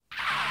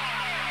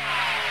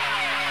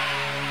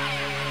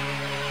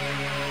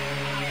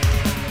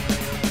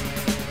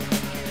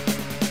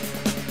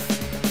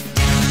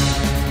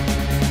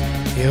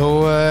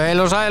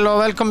sæl og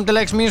velkomin til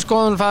leiks mín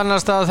skoðun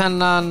farnast að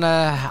þennan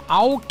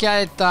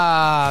ágæta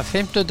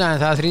fimmtudaginn,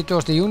 það er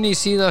 30. júní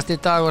síðasti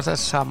dagur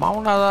þessa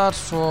mánaðar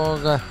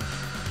og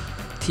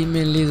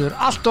tíminn líður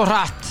allt og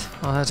hratt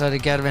á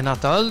þessari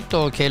gervihnata öld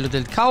og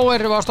Keiludeild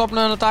KR var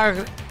stofnuð dag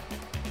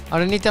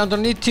árið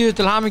 1990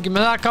 til hamingju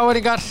með það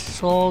KR-ingar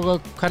og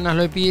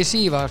kvennahlaup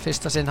ISI var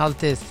fyrsta sinn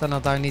haldið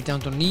þennan dag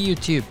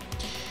 1990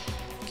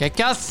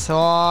 geggjað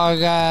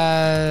og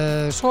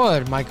svo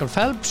er Michael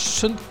Phelps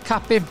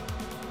sundkappi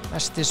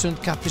mesti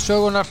sundkappi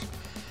sögunar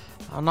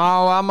hann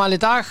á afmæli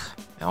í dag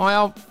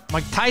já,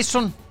 Mike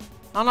Tyson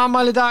hann á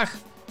afmæli í dag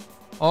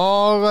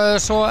og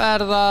svo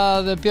er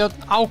það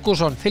Björn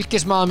Ágússon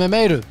fylkismaður með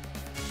meiru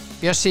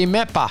Bjössi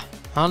Meppa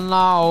hann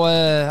á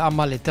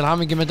afmæli til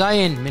hamingju með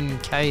daginn minn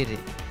kæri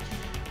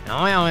já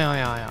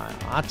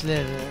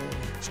allir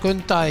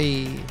skunda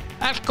í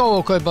Elko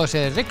og kaupa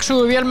sér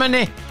ryksugu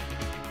vélmenni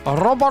og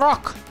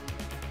Roborock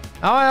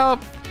já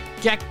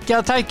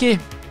geggjað tæki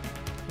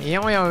Já,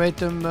 við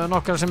veitum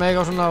nokkra sem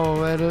eiga svona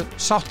og eru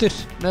sáttir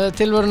með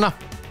tilvöruna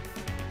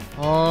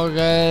og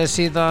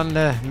síðan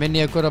minn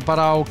ég ykkur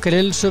bara á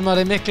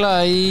grillsumari mikla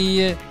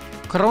í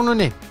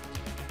Krónunni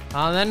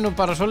það er nú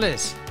bara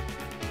svoleiðis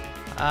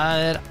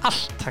það er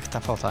allt hægt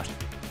að fá þar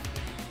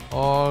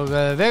og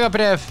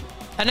vegabréf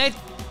N1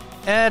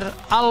 er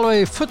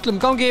alveg í fullum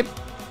gangi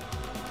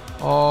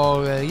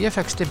og ég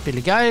fekk stimpil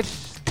í gær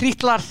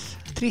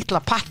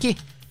trítlarpakki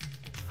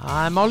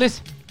það er málið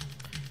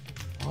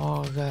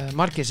og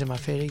margir sem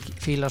að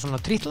fíla svona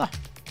trítla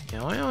já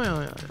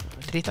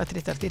trítla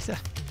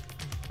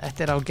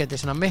þetta er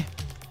ágætis nammi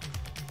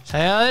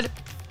segja þér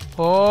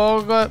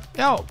og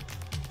já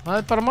það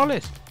er bara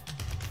málið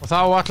og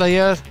þá ætla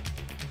ég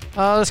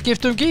að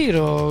skipta gír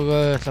og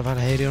ætla að fara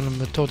að heyri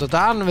honum með Tóta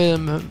Dan við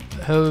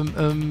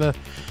höfum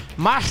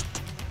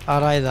margt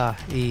að ræða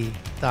í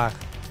dag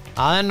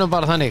það er nú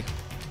bara þannig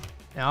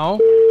já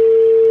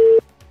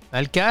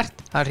vel gert,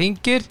 það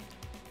hringir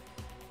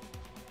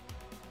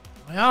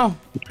Já.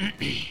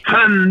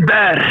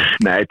 Thunder.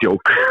 Nei,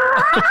 djók.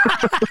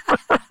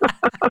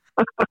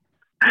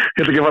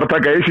 Ég ætla ekki að fara að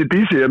taka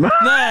AC/DC hérna.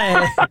 Nei.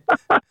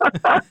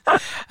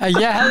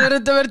 Ég hefði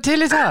reynda verið til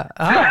í það.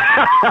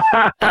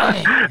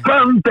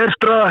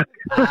 Thunderstruck.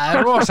 Það er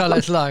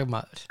rosalegt lag,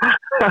 maður.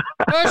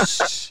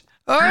 Öss.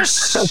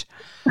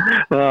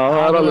 Það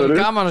er alveg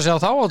gaman að sjá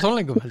þá á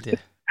tónleikum, held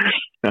ég.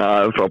 Já,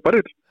 það er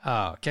frábærir. Já,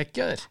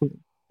 geggjaðir.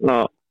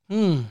 Já.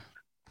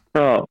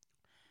 Já.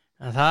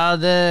 En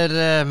það er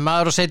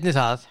maður og seinni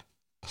það.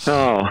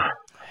 Já.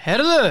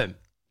 Herðu.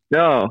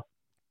 Já.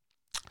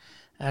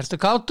 Ertu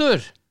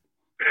kátur?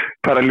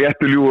 Bara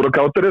léttu ljúfur og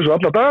kátur eins og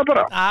alla daga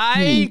bara.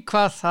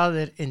 Hvað það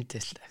er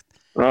yndislegt.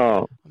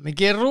 Já.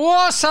 Mikið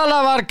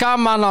rosalega var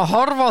gaman að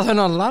horfa á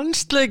þennan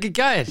landsleik í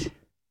gær.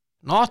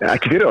 Not. Ja,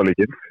 ekki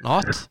fyrirháleikin.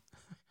 Not.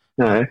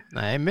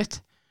 Nei,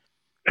 mitt.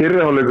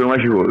 Fyrirháleikur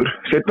var ekki góður.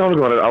 Seinni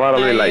hálfleikur var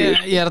alveg í lagi.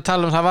 Ég er að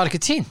tala það var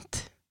ekki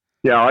tínt.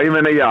 Já, ég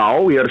meina, ég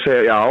er að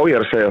segja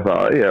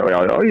það,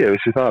 ég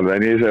vissi það alveg,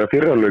 en ég segja að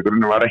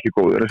fyrirháleikurinn var ekki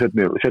góður, en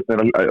setni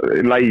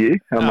er lægi,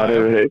 þegar maður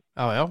hefur heitt.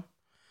 Já.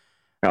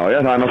 Já,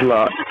 það er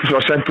náttúrulega svo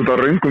sendt út á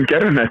röngum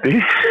gerðunetti.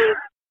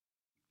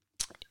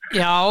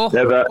 Já.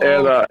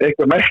 Eða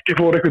eitthvað merki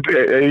fór eitthvað,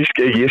 ég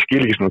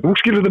skil ekki svona, þú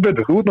skilur þetta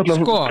betur, þú er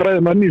náttúrulega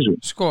fræðið mann í þessu.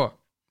 Sko,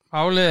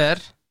 álið er,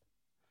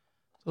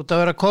 þú ert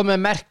að vera að koma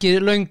með merkið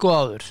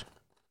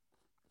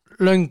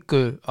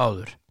löngu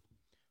áður.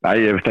 Nei,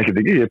 ég veist ekki,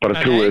 ég bara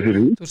trúið fyrir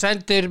því. Þú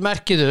sendir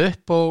merkið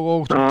upp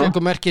og þú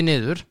tekur merkið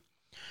niður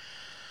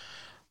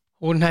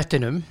úr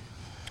nettinum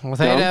og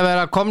þeir eru að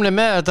vera komni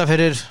með þetta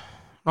fyrir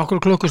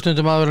nokkur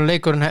klukkustundum áður en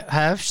leikurinn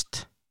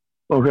hefst.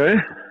 Ok.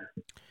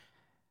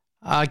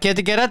 Að geta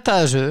ekki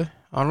reddað þessu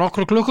á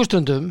nokkur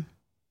klukkustundum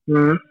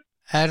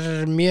er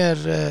mér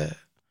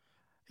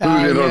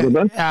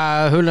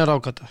hulin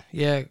ráðgáta.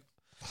 Ég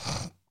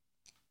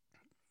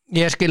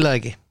skil það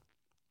ekki.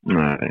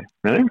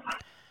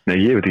 Nei,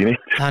 ég veit ekki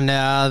neitt. Þannig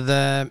að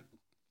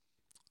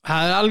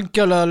það er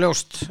algjörlega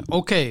ljóst.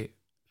 Ok,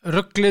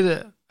 rugglið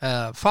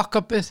eða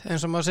fuck-upið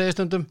eins og maður segir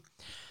stundum.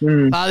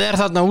 Það er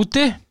þarna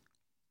úti.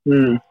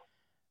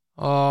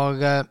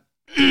 Og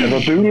Er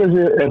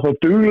það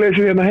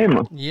dugleysi hérna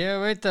heima? Ég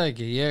veit það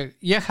ekki.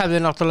 Ég hefði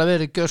náttúrulega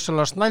verið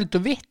gjörsamlega snæld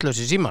og vitlaus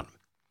í símanum.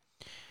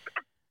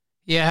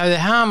 Ég hefði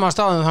hamast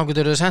á þeim þá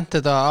getur þau sendt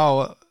þetta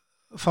á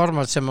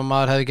format sem að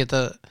maður hefði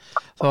getað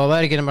þá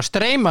væri ekki nema að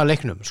streyma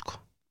leiknum, sko.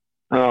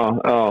 Já.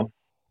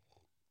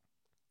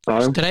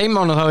 Streyma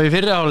hana þá í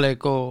fyrri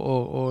hálfleik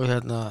og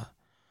hérna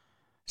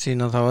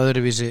sína þá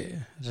öðruvísi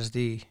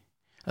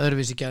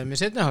gæði með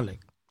seinni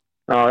hálfleik.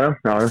 Já,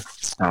 það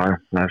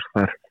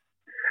er.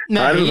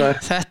 Nei,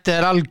 þetta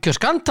er algjör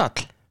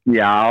skandall.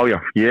 Já,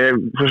 ég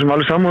svo sem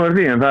alveg sammála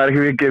því, en það er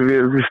ekki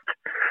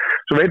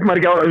svo veit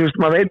maður ekki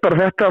maður veit bara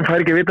þetta,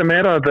 fær ekki að vita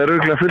meira, þetta er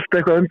örugglega fullt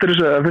eitthvað undir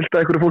þessu, fullt af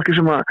einhverju fólki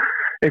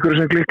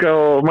sem klikka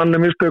og mannleg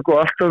mistök og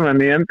allt það,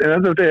 en í enda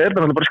af þetta er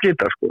það bara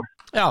skita, sko.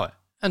 Já,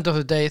 enda af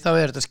þetta þá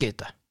er þetta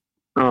skita.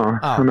 Já,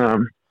 þannig að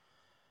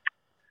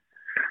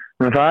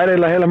það er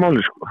eiginlega heila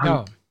máli, sko. Já.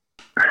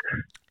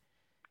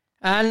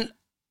 En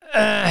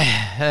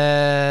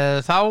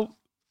Þá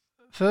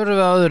förum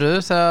við á öðru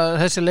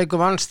þessi leikur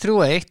vanns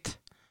 3-1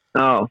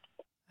 Já,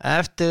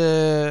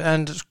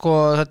 en sko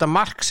þetta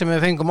mark sem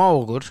við fengum á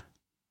okkur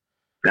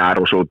það er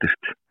rosa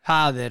ódýrt.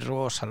 það er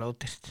rosalega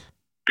ódýrt.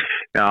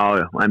 Já,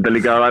 enda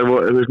líka þú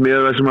veist,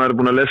 mér sem maður er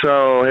búin að lesa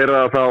og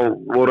heyra þá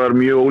voru þær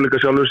mjög ólíka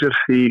sjálfur sér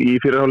í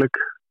fyrirháleik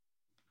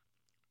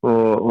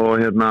og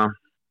hérna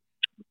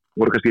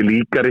voru kannski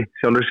líkari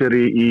sjálfur sér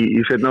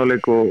í seinni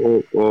hálfleik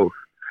og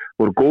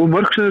voru góð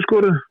mörk sem þau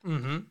skoruðu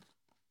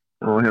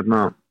og hérna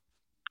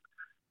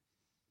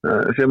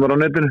sem var á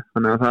netinu,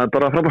 þannig að það er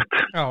bara frábært.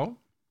 Já.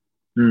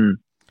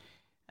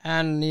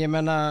 En ég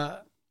meina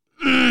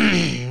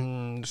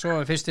svo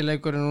er fyrsti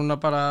leikurinn núna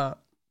bara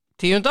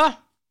 10.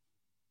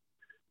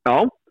 Já.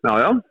 Það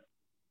er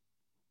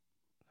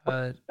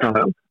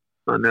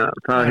Þannig að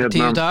það er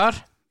 10 dagar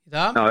í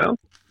dag. Já.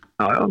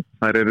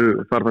 Þær eru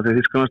farað til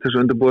Þýskalands til þess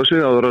að undirbúa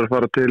sig áður að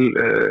fara til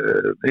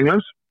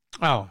Englands.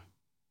 Já.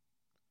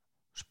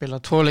 Spila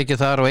 2 leiki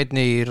þar og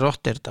einni í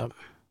Rotterdam.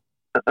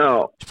 Já.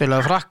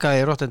 Spilaði Frakka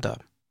í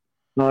Rotterdam.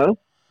 Já.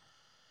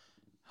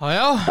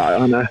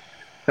 Þannig að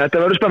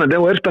þetta verður spennandi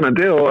og er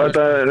spennandi og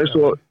þetta er eins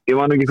og ég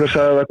man ekki hver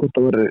sagði það hvort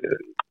það var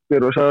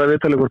hver sagði það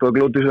viðtalið hvort það var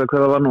Glódís eða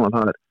hver það var nú að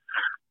það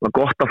var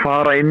gott að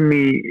fara inn í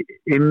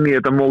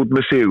þetta mót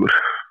með sigur.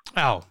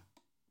 Já.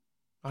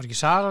 Var ekki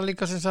Sara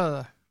líka sem sagði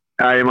það?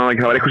 Já, ég man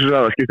ekki, það var eitthvað sem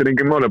sagði það, skiptir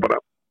engin máli bara.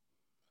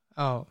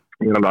 Já.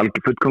 Ég er alveg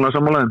algjör fullkomlega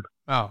sammálaðin.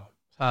 Já,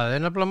 það er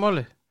nefnilega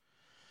máli.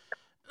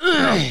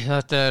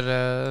 Það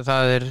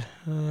er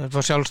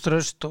fyrir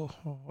sjálfstraust og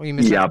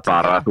ímislegt. Já,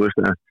 bara, þú veist,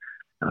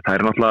 það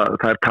er náttúrulega,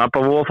 það er tap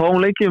af og fáum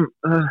leikjum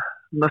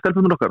með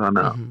stelpunum okkar,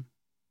 þannig að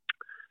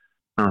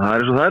það er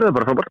eins og það er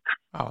bara frábært.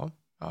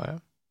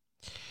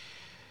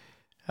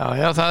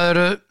 Já, það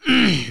eru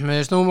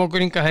við snúum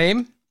okkur inga heim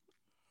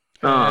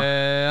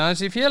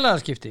aðeins í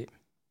félagaskipti.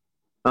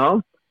 Já.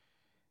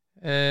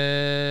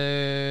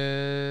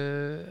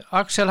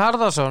 Axel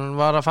Harðarsson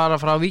var að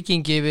fara frá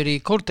Víkingi yfir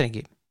í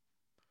Kórdrengi.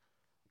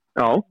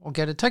 Já. Og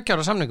gerði 2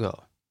 ára samningu þá.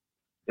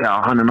 Já,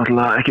 hann er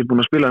náttúrulega ekki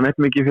búinn að spila neitt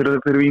mikið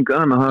fyrir Víkinga,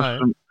 þannig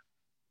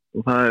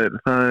að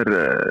það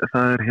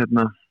er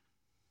hérna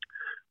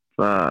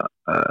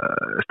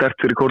sterkt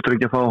fyrir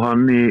Kórdrengi að fá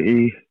hann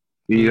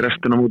í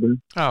restina mútum.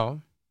 Já.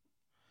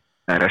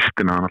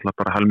 Restina er náttúrulega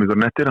bara helmingur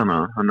nettir, þannig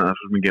að það er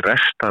svo mikið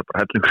rest, það er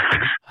bara hellingur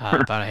eftir. Það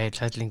er bara heill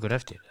hellingur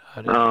eftir.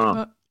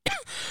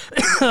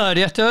 Það er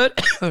rétt öður,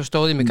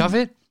 stóði mig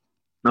kaffi.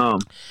 Já.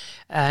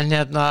 En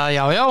hérna,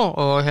 já,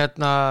 og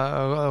hérna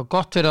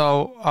gott fyrir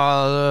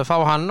að fá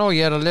hann og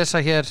ég er að lesa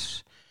hér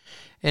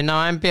inn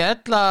á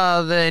MBL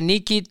að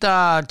Nikita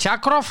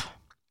Tchakrov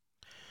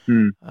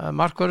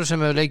markvörður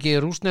sem hefur leikið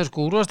í rússnesku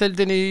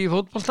úrvalsdeildinni í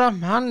fótbolta,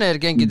 hann er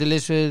gengið til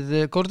liðs við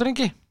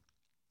Kórdrengi.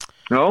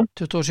 Já.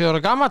 27 ára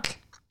gamall.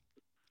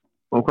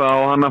 Og hvað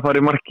á hann að fara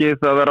í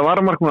markið að vera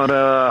varamarkmaður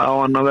eða á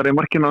hann að vera í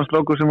markinu á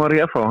stráku sem var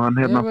í FH, hann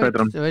hérna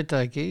Petran? Ég veit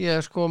það ekki,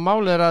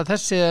 málið er að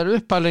þessi er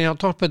uppalinn hjá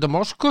Torpedo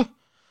Moskvu.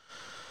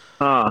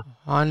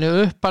 Hann er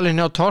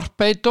uppalinn hjá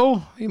Torpedo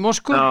í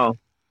Moskvu. Já.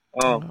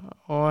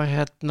 Og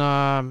hérna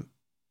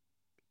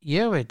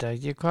ég veit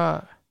ekki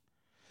hvað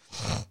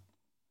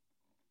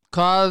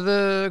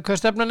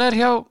stefnan er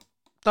hjá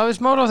Davíð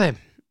Smára á þeim.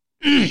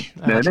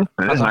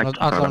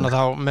 Allan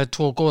þá með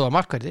 2 góða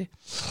markverði.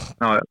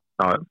 Já.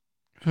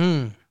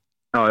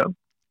 Já.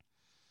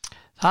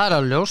 Það er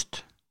alveg ljóst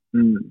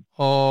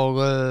og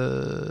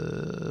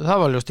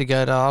það var ljóst í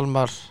gær að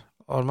Almar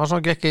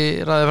Ormarsson gekk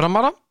í ræði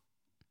framara.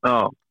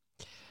 Já.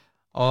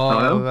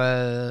 Og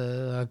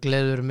það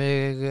gleður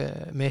mig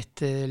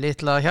mitt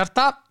litla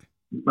hjarta.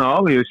 Já,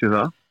 ég vissi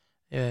það.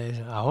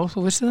 Já, þú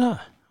vissi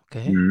það? Ok,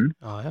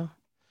 já.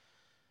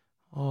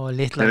 Og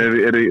litla...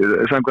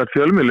 Samkvæmt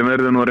fjölmiðlum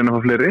eru þau nú að reyna að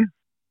fá fleiri?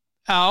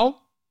 Já,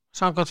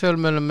 samkvæmt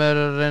fjölmiðlum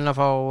eru að reyna að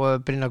fá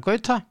Brynja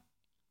Gauta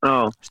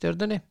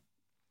stjörnunni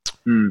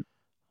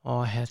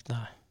og hérna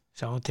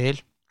sjáum til.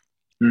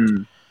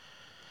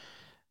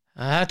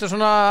 Þetta er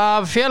svona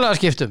af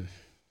félagaskiptum.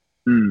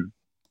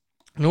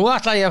 Nú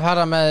ætla ég að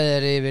fara með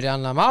þér yfir í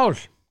annað mál.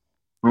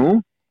 Nú?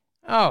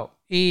 Já,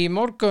 í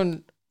morgun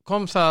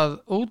kom það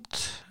út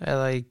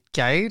eða í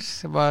gær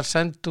var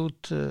send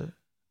út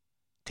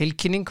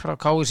tilkynning frá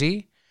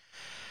KSÍ.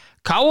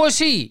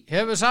 KSÍ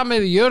hefur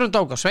samið við Jörund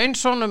Áka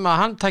Sveinsson að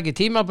hann taki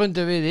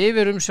tímabundi við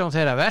yfirumsjón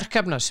þeirra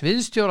verkefna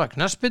sviðstjóra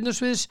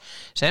knattspyrnusviðs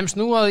sem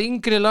snúaði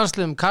yngri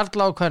landsliðum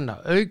karla og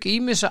kvenna auk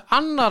ýmissa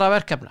annara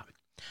verkefna.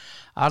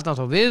 Arnar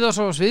Þór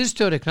Viðarsson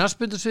sviðstjóri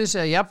knattspyrnusviðs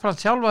eða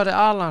jafnframt þjálfari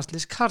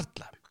A-landsliðs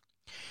karla.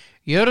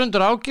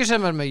 Jörundur Áki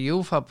sem er með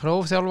UEFA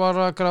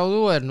prófþjálfara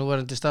gráðu og er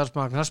núverandi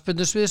starfsmaður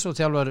knattspyrnusviðs og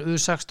þjálfari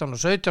U16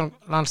 og 17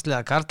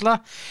 landsliða karla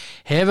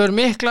hefur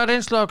mikla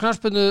reynslu á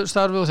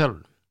knattspyrnustarfi og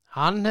þjálfun.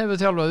 Hann hefur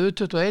þjálfað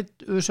U21,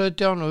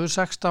 U17 og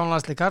U16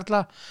 landslið karla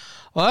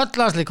og öll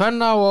landslið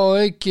kvenna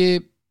og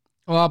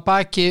að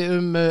baki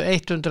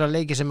 100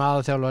 leiki sem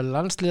aðþjálfari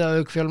landsliða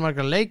auk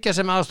fjölmargra leikja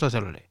sem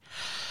aðstofþjálfari.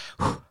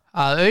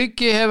 Að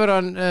auki hefur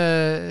hann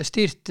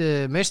stýrt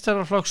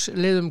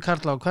meistaraflokksliðum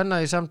karla og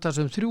kvenna í samtals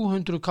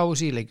 300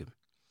 KSÍ leikjum.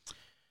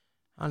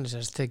 hann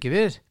semst tekið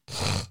við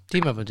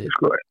tímabundið.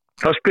 Sko,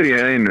 það spyr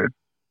ég einu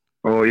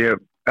og ég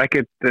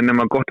ekkert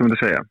nema gott þetta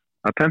að segja.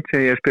 Að tvennt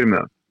sem ég spyr með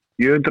það.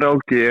 Jörundur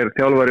Áki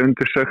þjálfari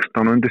undir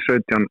 16 og undir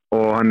 17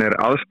 og hann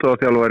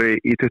aðstoðarþjálfari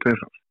í 21.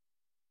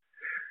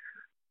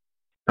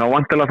 Þá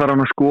vantilega þarf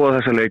hann að skoða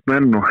þessa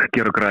leikmenn og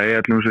gera græði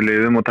allum þessu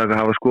liðum og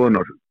hafa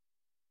skoðunar.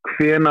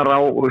 Hvenær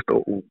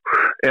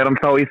hann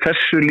þá í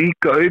þessu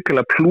líka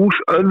aukalega pluss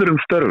öðrum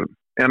störfum?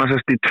 Hann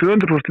sérst í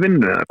 200%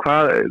 vinnu eða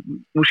hvað?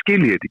 Nú skil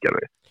ég þetta ekki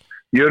alveg.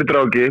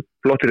 Jörundur Áki,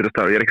 flottir þetta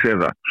starf, ég ekki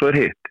segja það. Svo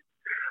hitt.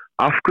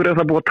 Af hverju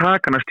það búið að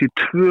taka næst í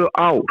 2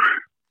 ár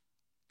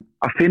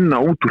að finna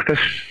út úr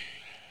þessu?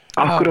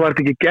 Af hverju var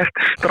þetta ekki gert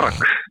strax?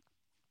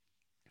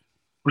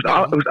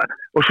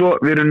 Og svo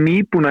við erum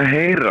nýbúin að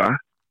heyra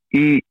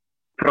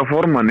frá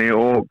formanni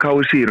og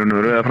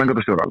KSÍ-runur eða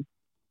framkvæmdastjóra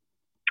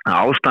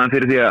ástæðan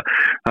fyrir því að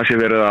það sé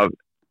verið að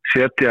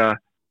setja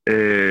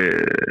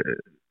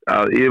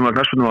að yfirmaður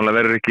knattspyrnumála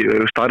verður ekki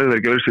starfið verður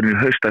ekki auðvitað í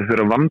haust að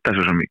fyrir að vanda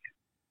þessu svo mikið.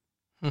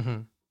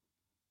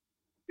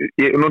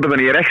 Ég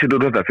er ekki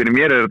út þetta, fyrir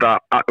mér þetta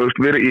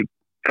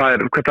það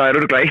er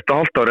örugglega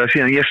 1,5 ári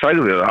síðan ég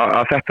sagði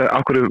að þetta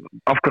af hverju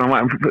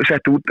hann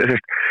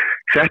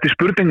setti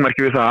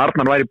spurningmarki við það að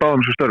Arnar væri í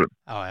báðum þessu störfum.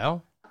 Já,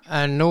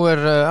 en nú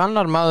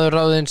annar maður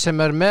ráðinn sem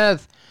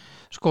með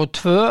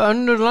 2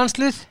 önnur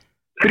landslið.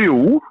 3.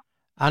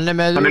 Hann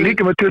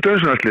líka með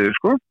 20 landslið,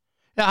 sko.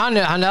 Já,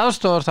 hann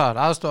aðstoðar þar,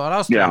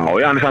 aðstoðar. Já,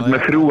 hann samt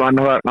með 3, hann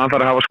þarf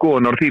að hafa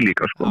skoðun á því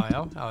líka, sko.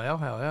 Já,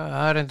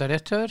 það reynda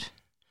rétt höfður.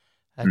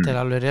 Þetta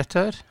alveg rétt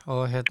höfður.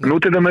 Nú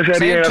til dæmis ég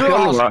að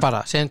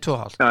þjálfa. Segjum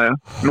 2,5. Já.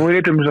 Nú ég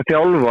til dæmis að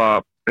þjálfa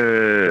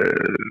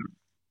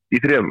í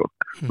 3. flokk.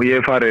 Og ég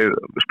hef farið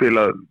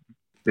spilað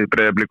við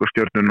Breiðablik og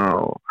Stjörnuna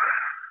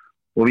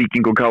og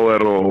Víking og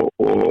KR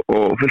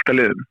og fullt að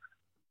liðum.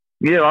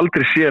 Ég hef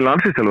aldrei séð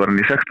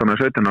landsliðsþjálfarann í 16 og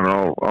 17 ára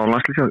á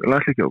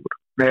landsleikjókur.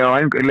 Nei, á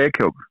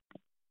leikjókur.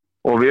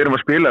 Og við erum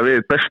að spila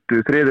við bestu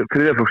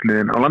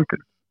þriðjaflokksliðin á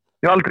landinu.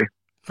 Ég hef aldrei.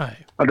 Nei.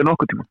 Aldrei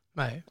nokkuð tíma.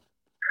 Nei.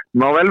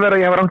 Má vel vera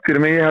að ég hef rangt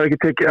fyrir mig, ég hef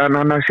ekki tekið, hann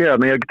hafði séð það,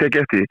 en ég hef ekki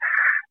tekið eftir því.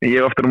 En ég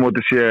hef oftar á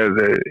móti séð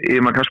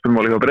yfirmann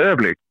knattspyrnumála hjá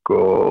Breiðablik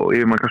og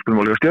yfirmann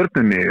knattspyrnumála hjá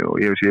Stjörnunni og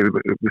ég hef séð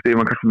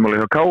yfirmann knattspyrnumála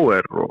hjá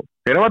KR og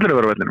þeir hafa allir að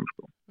vera á vellinum,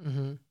 sko.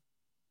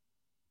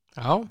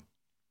 Já,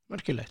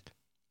 merkilegt.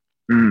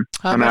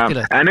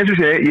 En eins og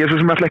sé, ég svo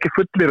sem alltaf ekki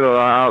fullir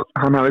að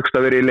hann hafi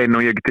eitthvað verið í leinu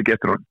og ég ekki tekið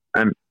eftir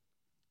hann.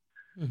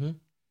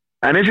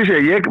 En eins og sé,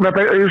 ég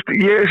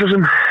svo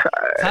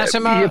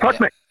sem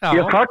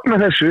ég fagna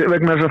þessu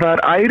vegna þess að það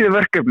æri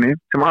verkefni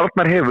sem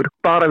Arnar hefur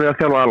bara við að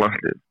þjálfa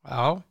A-landslið.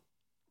 Já.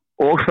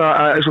 Og það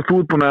eins og þú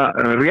búin að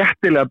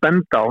réttilega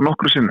benda á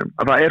nokkru sinnum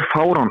að það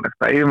fáránlegt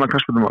að yfirmaður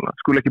knattspyrnumála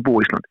skuli ekki búa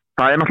í Íslandi.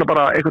 Það náttúrulega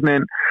bara einhvern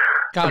veginn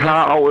það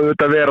á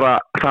auðvitað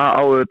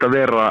að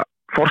vera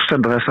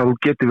forsenda þess að þú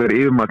geti verið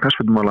yfirmaður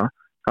knattspyrnumála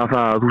það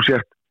að þú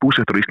sért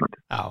búsettur í Íslandi.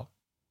 Já.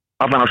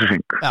 Allan á sig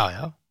hring.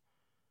 Já.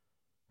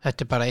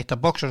 Þetta bara eitt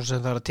af boxunum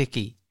sem það að tikka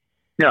í.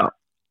 Já,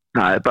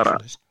 það er bara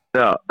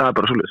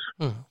svoleiðis.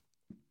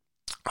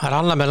 Það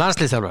annað með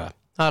landsliðsþjálfara.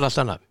 Það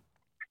allt annað.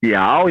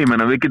 Já, ég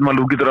meina þú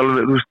getur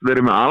alveg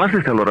verið með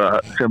landsliðsþjálfara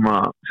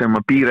sem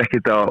að býr ekki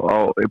á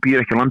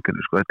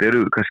landinu, sko. Þetta eru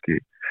kannski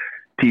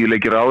 10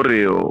 leikir á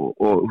ári og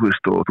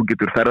þú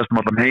getur ferðast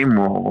allan heim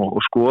og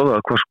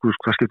skoða hvað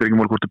skiptir ekki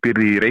mál hvort þú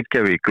býrð í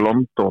Reykjavík,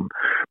 London,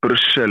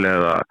 Brussel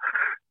eða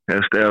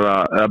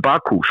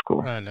Bakú, sko.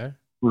 Nei.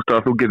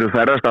 Þú getur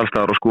ferðast alls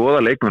staðar og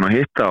skoða leikmenn og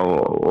hitta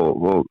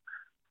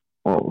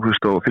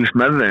og fylgst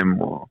með þeim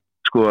og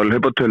skoða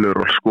hlaupatölur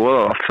og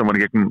skoða allt saman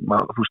í gegnum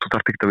þú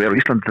þarft ekki að vera á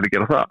Íslandi til að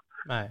gera það.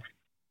 Nei.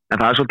 En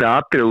það svolítið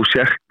atrið þú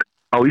sért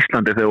á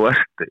Íslandi þegar þú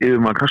ert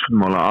yfirmaður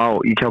knattspyrnumála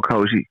í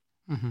KSÍ.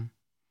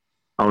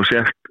 Að þú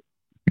sért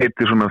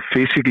eitthvað svona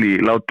physically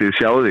látið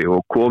sjá þig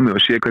og komið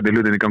og sé hvernig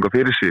hlutinni ganga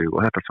fyrir sig og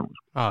þetta allt saman.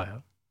 Já.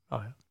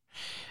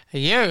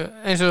 Ég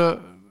eins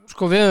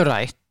og við höfum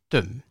rætt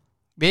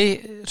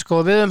við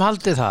höfum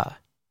haldið það,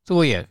 þú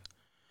og ég,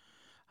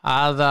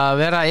 að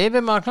vera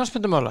yfirmaður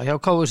knattspyrnumála hjá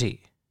KSÍ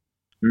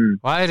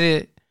væri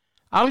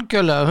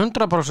algjörlega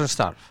 100%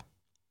 starf.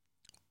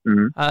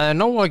 Það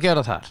nóg að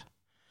gera þar.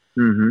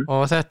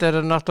 Og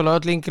þetta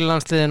náttúrulega öll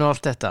yngirlandsliðin og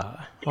allt þetta.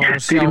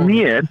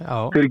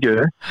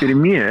 Fyrir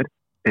mér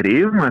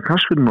yfirmaður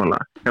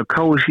knattspyrnumála hjá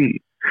KSÍ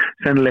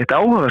sennilegt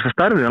áhugaversta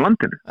starfið á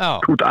landinu.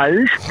 Þú ert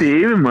æðsti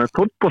yfirmaður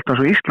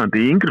fótboltans á Íslandi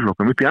í yngri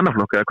flokkum, upp í annar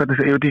flokk, eða hvernig,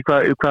 ég veit ekki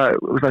hvað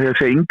það hefur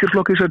segið yngri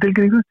flokk í þessari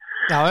tilkynningu?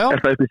 Já. Er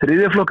það upp í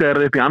 3. flokk eða er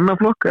það upp í annar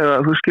flokk, eða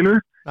þú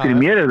skilur? Fyrir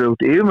mér þú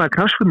ert yfirmaður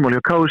knattspyrnumála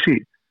hjá KSÍ.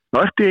 Þá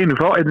ertu í einu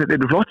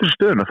flottustu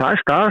stöðun og það er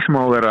staða sem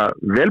á að vera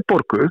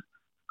velborguð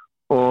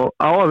og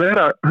á að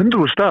vera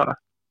 100% staða.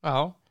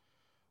 Já,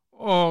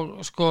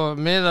 og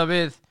miða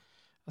við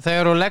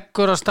þegar þú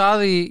leggur á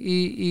stað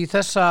í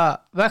þessa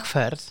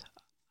vegferð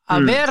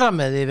að vera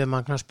með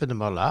yfirmann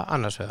knattspyrnumála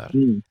annars vegar,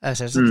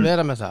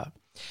 vera með það.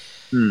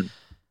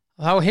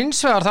 Þá hins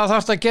vegar þá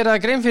þarfst að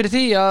gera grein fyrir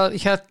því að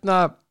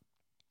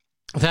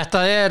þetta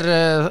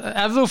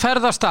ef þú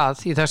ferð af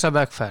stað í þessa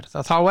vegferð,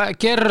 þá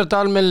gerur þetta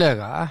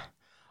almennilega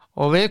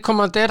og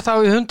viðkomandi þá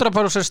í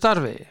 100%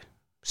 starfi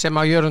sem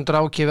að Jörundur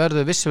Áki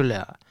verður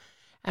vissulega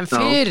en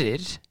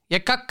fyrir,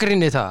 ég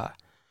gagnrýni það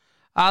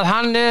að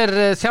hann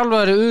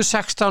þjálfari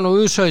U16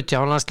 og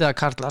U17 landsliða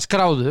karla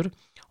skráður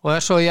og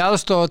svo í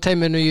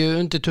aðstoðateyminu í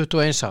undir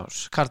 21 árs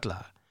karla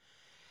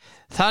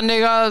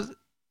þannig að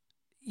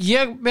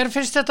mér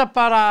finnst þetta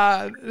bara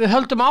við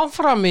höldum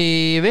áfram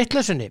í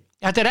vitleysunni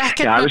þetta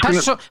ekkert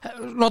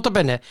með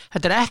notabenni,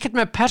 þetta ekkert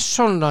með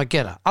persónu að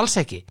gera, alls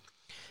ekki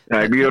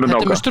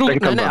þetta með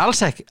strúktúrin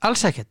alls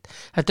ekkert,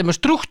 þetta með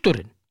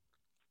strúktúrin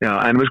Já,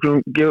 en við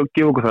skulum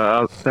gefa okkur það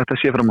að þetta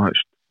sé fram á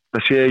haust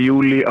það sé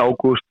júli,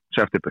 ágúst,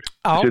 september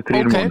þessi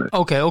 3 mánuðir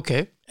ok,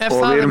 ef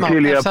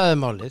það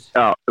málið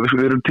Já,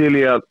 við erum til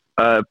í að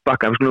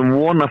bakka, við skulum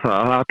vona það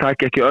að það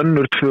taki ekki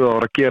önnur 2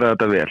 ár að gera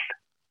þetta vel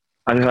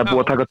að það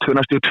búið að taka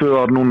næstu 2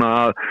 ár núna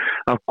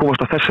að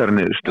komast á þessari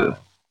niðurstöðu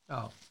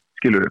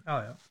skilurðu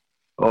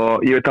og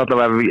ég veit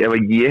allavega ef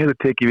ég hefði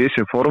tekið við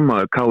sem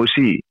formaður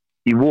KSÍ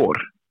í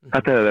vor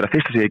þetta hefði verið að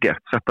fyrsta sem ég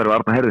gert sagt bara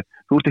Arnar, herðu,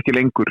 þú ert ekki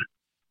lengur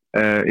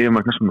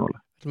yfirmaður knattspyrnumála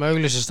Þú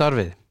auglýsir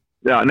starfið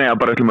Já,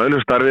 bara ætlum að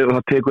auglýsa starfið og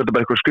það tekur þetta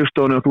bara eitthvað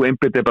skrifstofunni og þú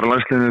einbyttir bara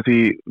landsliðinu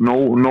því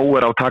nóg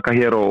á að taka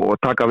hér og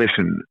taka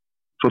vissun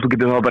svo þú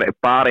getur þá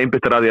bara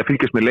einbyttir að því að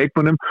fylgjast með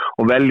leikmönnum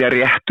og velja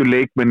réttu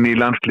leikmenn í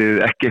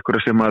landsliðið ekki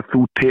eitthvað sem að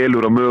þú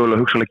telur og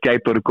mögulega hugsalega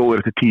gæti orðið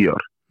góður eftir 10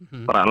 ár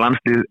bara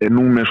landsliðið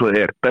núna eins og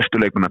það bestu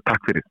leikmenn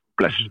takk fyrir,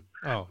 bless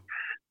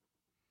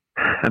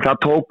En það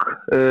tók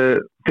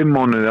 5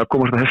 mánuði að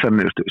komast að þessari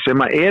niðurstöðu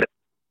sem að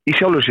í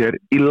sjálfu sér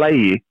í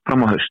lagi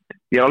fram á haust.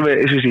 Ég er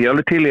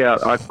alveg til í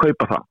að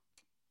kaupa það.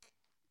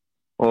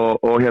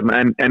 Og hérna,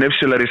 en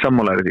efsilega í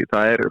sammálaði því.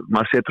 Það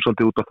maður setur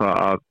svolítið út á það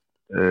að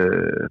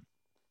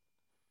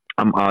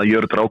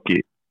Jörundur Áki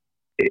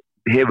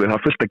hefur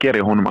það fullt að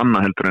gera í honum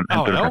annað heldur en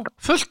þetta.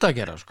 Fullt að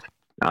gera, sko.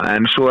 Já,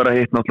 en svo það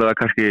hitt náttúrulega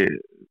kannski,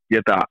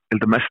 ég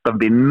held að mesta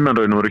vinnan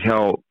voru hjá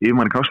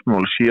yfirmanni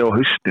knattspyrnumála sé á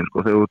haustin,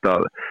 sko, þegar út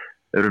að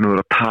eru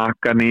að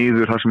taka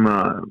niður það sem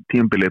að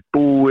tímabilið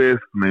búið,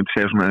 með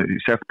segja svona í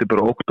september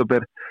og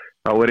oktober,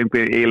 þá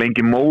eiginlega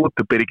engin mót,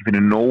 það ekki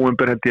fyrir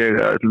nóvember held ég,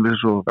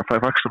 eins og að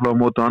fæða faxaflá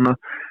mót og annað,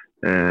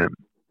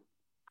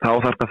 þá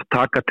þarf það að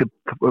taka til,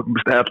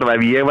 allavega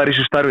ef ég var í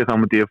þessu starfi þá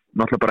myndi ég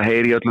náttúrulega bara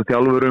heyri í öllum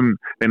þjálfurum,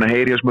 reyna að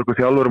heyri í þessum mörgum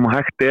þjálfurum og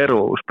hægt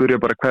og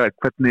spyrja bara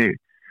hvernig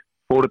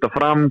fór þetta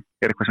fram,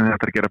 eitthvað sem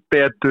þetta að gera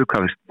betur,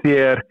 hvað finnst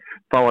þér,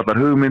 fá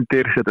allar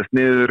hugmyndir, setjast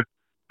niður,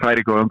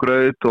 færi góðan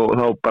gröð og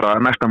þá bara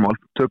næsta mál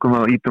tökum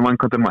það á ítum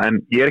vanköntum en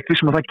ég ekki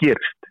vissum að það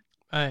gerist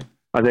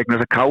að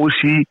þess að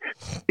KSÍ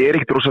hefur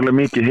ekkert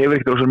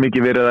rosalega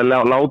mikið verið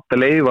að láta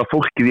leyfa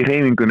fólkið í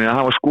hreyfingunni að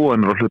hafa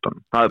skoðanir á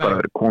hlutunum það bara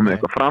verið komið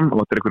eitthvað fram og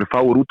láta einhverju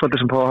fáur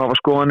útvaldir sem fá að hafa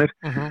skoðanir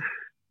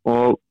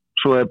og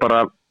svo bara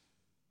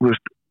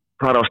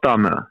fara á stað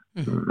með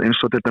það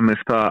eins og þetta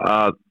með það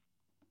að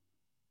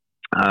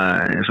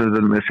eins og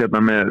þetta með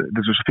sérna með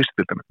þessu fyrstu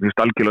þetta með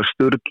algjörlega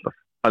störla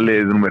að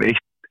liðið nummer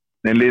 1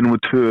 en lið nummer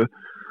 2,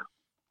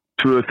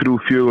 3,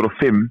 4 og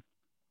 5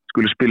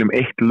 skuli spila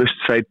 1 laust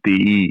sæti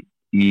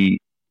í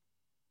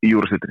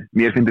Júrastiltinni.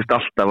 Mér finnst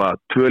alltaf að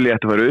 2 lið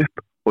ætti að fara upp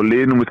og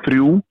lið nummer 3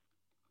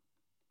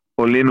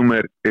 og lið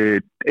nummer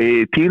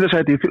 10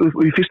 sæti í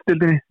fyrstu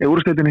deildinni, í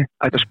Júrastiltinni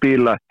ætti að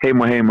spila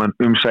heiman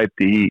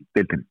sæti í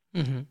deildinni.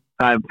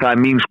 Það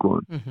mín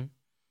skoðun.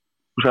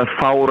 Og það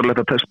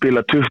fáralegt að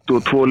spila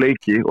 22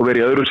 leiki og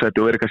vera í öðru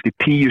sæti og vera kannski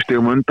 10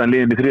 stigum undan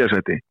liðin í 3.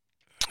 sæti.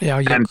 Já,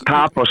 en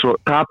tapa svo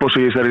í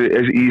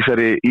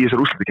þessari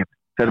úrslitakeppni.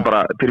 Þetta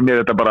bara, fyrir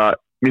mér þetta bara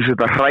mér finnst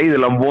þetta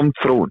hræðilega vond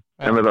þróun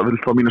en þetta vil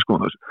fá mína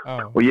skoðun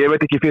og ég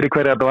veit ekki fyrir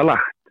hverja þetta var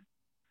lagt.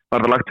 Var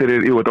þetta lagt fyrir,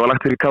 þetta var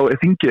lagt fyrir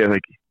þingið eða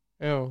ekki.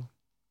 Já.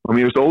 Og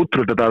mér finnst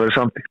ótrúlega að þetta hafi verið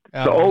samþykkt.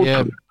 Það er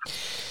ótrúlega.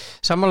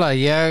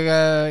 Samanlega,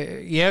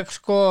 ég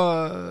sko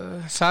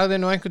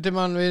sagði nú einhvern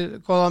tímann við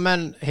góða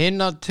menn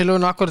hinna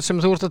tilhuguna akkurat sem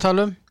þú ert að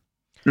tala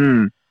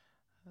um.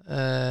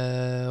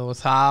 Og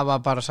það var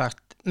bara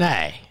sagt,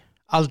 nei.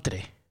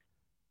 Aldrei.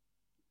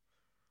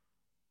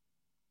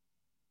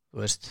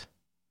 Þú veist,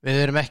 við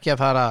erum ekki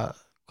að fara,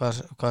 hvað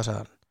sagði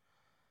hann?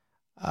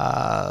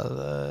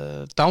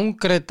 Að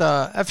dángreita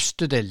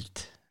efstu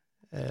deild.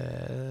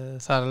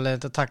 Það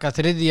að taka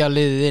 3.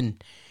 liðið inn.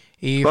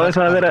 Hvað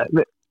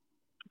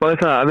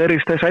það að vera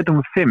í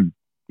sætum 5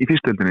 í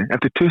fyrstu deildinni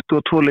eftir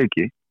 22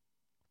 leiki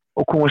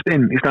og komast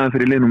inn í staðan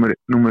fyrir lið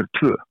nummer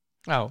 2?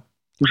 Já.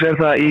 Þú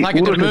segir það í úrvalsdeildinni ensku. Það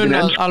getur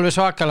munað alveg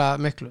svakalega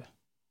miklu.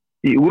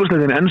 Í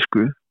úrvalsdeildinni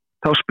ensku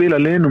þá spila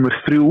lið nummer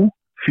 3,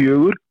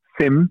 4,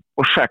 5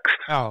 og 6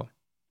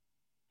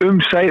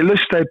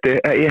 laustæti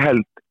ég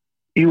held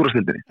í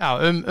úrvalsdeildinni. Já,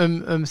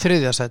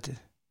 3. sæti.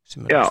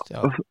 Já,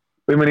 og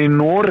ég meni í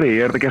Noregi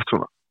þetta gert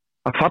svona.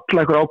 Að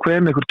falla einhver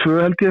ákveðin, einhver 2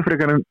 held ég,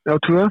 frekar en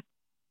 2.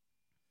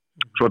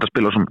 Svo þetta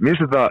spila svona.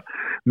 Mér finnst þetta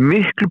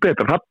miklu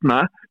betra. Þarna,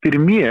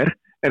 fyrir mér,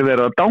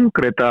 verið að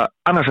dángreita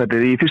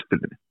annarsætið í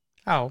fyrstdeildinni.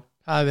 Já,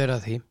 það verið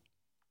að því.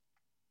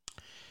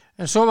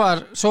 En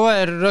svo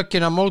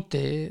röggin á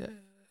móti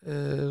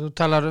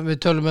við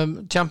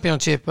tölum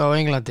Championship á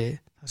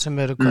Englandi sem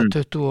eru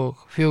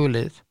 24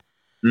 lið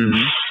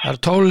það er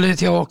 12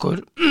 lið hjá okkur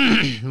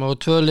og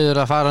 2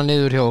 liður að fara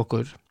niður hjá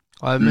okkur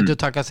og ef við myndum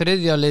taka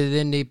þriðja liðið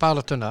inn í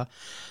baráttuna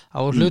á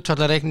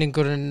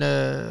hlutfallareikningurinn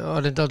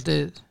orðinn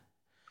dálítið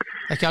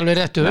ekki alveg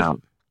réttur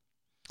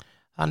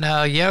þannig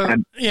að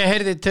ég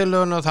heyrði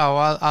tillögun og þá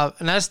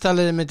að næsta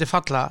liðið myndi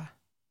falla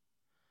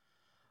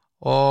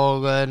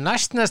og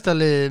næsta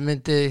liðið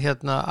myndi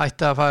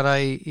ætti að fara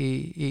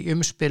í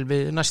umspil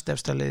við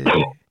næstefsta liðið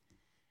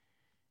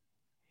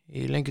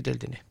í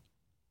lengjudeildinni.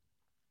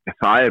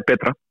 Það er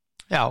betra.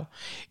 Já,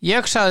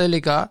 ég sagði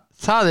líka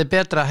það er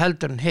betra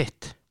heldur en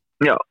hitt.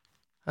 Já.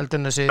 Heldur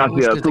en þessi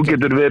úrslit.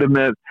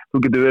 Þú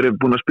getur verið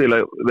búin að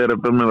spila, vera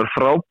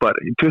frábær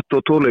í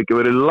 22 leiki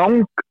og verið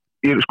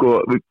í sko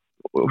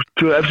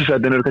 2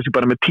 eftirsætin eru kannski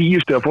bara með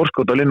 10 stiga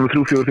forskot á liðnum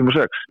 3, 4, 5 og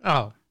 6. Já.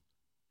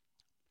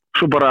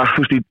 Svo bara, þú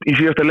veist, í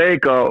síðasta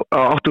leik á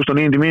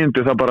 89.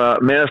 mínútu það bara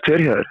meðast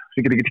tverjaður. Þú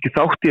getur ekki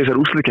þátt í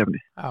þessar úrslitakeppni.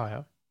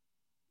 Já.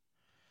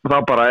 Og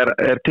það bara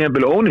er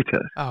tímabilið ónýtt hjá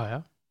þér. Já.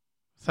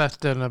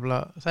 Þetta er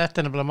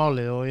nefnilega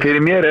málið og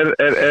fyrir mér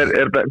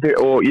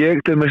og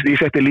ég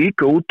setti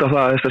líka út af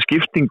það þessa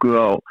skiptingu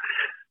á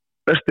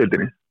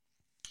bestdeildinni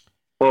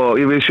og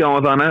ég vil sjá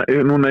það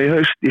núna í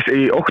haust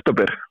í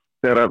október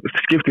þegar það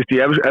skiptist í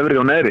efri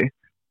og neðri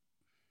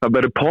það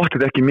verður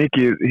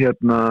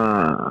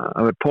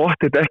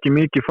pottet ekki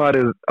mikið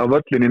farið á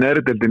völlin í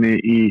neðri deildinni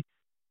í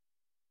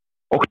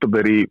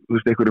október í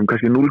einhverjum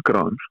kannski 0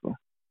 gráðum sko.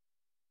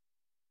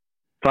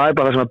 Það er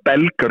bara það sem að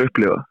belgar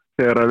upplifa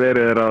þegar að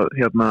verið að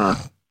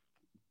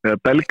þegar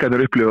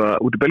belgarnir upplifa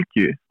út í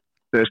Belgíu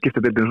þegar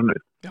skipta deildin svona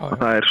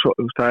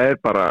það er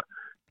bara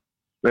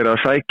verið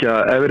að sækja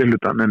efri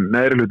hlutan en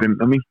neðri hlutin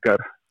að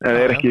minkar eða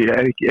er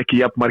ekki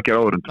jafn margir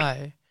áhorfendur.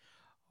 Nei,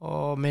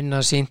 og minna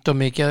sýnt og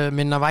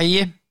minna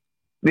vægi.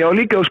 Já,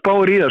 líka á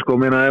spáir í það sko,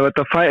 ef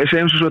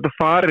þetta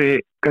fari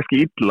kannski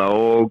illa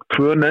og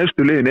 2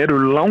 neðstu liðin eru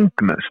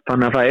langnest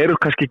þannig að það eru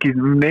kannski ekki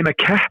neina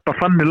keppa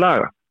þannig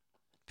laga.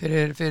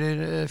 Fyrir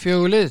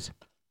 4 lið?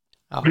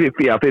 Já,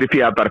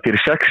 fyrir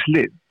 6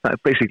 lið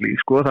basically,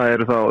 sko, það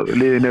eru þá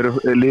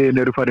liðin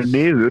eru farið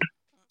niður.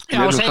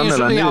 Já,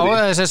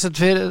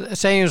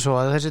 segjum svo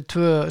að þessi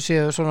 2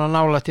 séu svona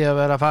nálægt í að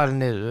vera farið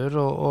niður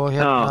og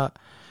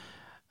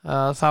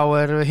þá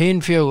eru hinn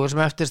 4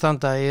 sem eftir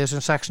standa í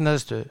þessum 6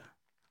 neðstu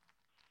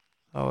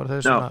þá eru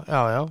þau svona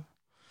já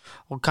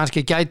og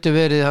kannski gætu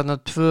verið þarna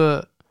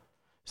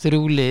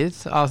 2-3 lið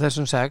á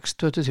þessum 6,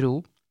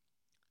 2-3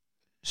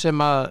 sem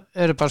að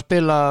eru bara að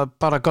spila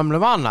bara gömlu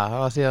vana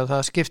af því að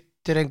það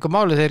skiptir engu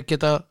máli þeir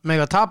geta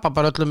mega tapa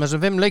bara öllum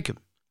þessum 5 leikjum.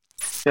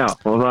 Já,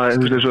 og það er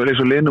eins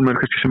og liðnúmer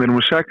kannski sem er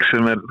nummer 6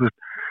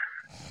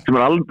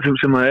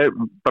 sem er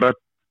bara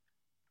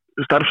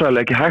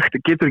starfsæðilega ekki hægt,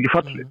 getur ekki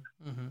fallið.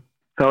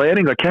 Þá er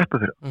enga að keppa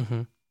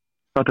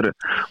þeirra.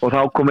 Og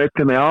þá kom eitt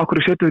til mig, af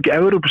hverju setjum við ekki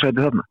Evrópusæti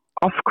þarna?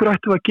 Af hverju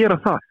ættum við að gera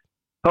það?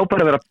 Þá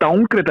bara vera að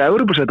downgreita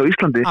Evrópusæti á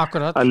Íslandi.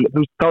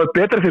 Þá er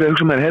betra fyrir að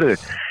hugsa með herðu.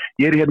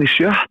 Ég er hérna í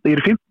 7, ég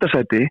er í 5.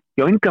 sæti,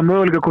 ég á enga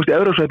möguleika að kosti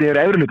Evrópusæti, ég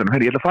er efri hlutanum.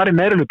 Ég ætla að fara í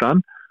neðri hlutan,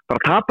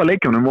 bara tapa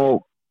leikjunum og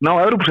ná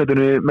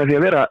Evrópusætinu með því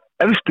að vera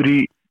efstur í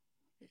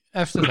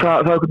það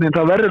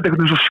verður einhvern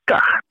veginn svo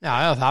skakt. Já,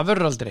 það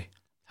verður aldrei.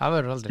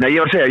 Nei, ég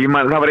var að segja,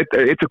 það var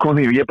eitt sem kom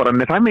því, ég bara,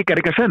 það meikar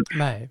ekki að send.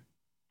 Nei.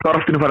 Það var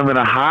alltaf að fara að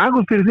vera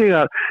hagum fyrir þig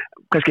að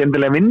kannski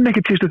endilega vinna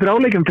ekki síðustu 3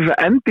 leikjum til þess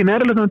að endi í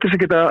neðri hlutanum til þess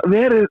að geta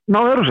verið ná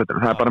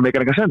Evrópusætinu. Það er bara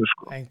meikar ekki að send,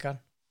 sko.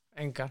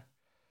 Engan.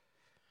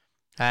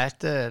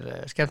 Þetta er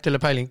skemmtileg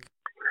pæling.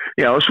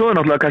 Já, og svo er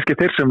náttúrulega kannski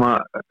þeir sem að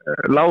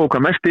lágu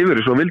hvað mest yfir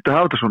þessu og vildu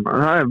hafa þetta svona.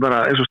 Það er bara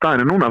eins og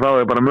staðinu núna, þá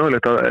er bara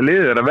mögulegt að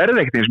liðið er að verða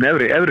ekkert eins og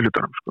efri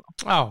hlutunum, sko.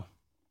 Já,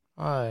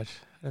 það er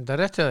enda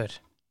rétt hjá þér.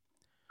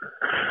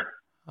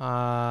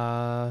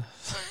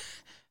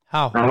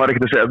 Já. Það var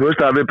ekkert að segja, þú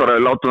veist að við bara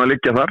látum það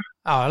liggja þar.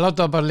 Já,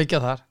 látum það bara liggja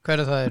þar,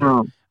 hverju það er.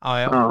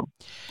 Já.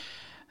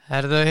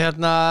 Herðu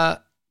hérna,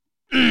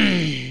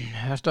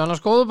 ertu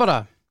annars góðu bara?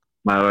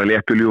 Það var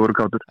léttu ljúfur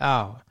kátur. Já,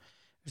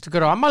 veistu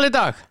hverju afmæli í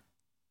dag?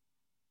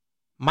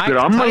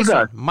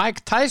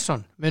 Mike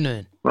Tyson,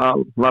 vinnuðinn. Var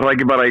það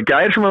ekki bara í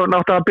gær sem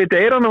nátti að bytta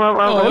eiranum af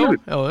Hollywood?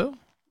 Jú.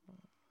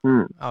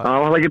 Það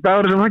var það ekki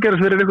dagur sem það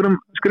gerist fyrir einhverjum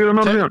skrifum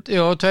árum síðan?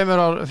 Jú,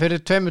 fyrir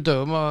 2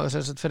 dögum og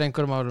fyrir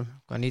einhverjum árum.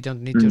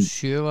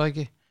 1997 var það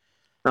ekki?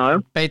 Já.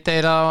 Bytta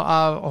eira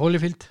af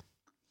Holyfield.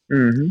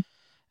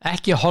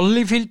 Ekki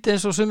Holyfield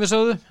eins og sumir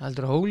sögðu,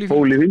 heldur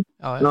Holyfield.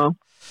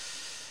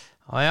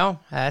 Já,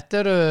 þetta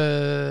eru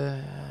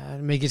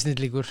mikið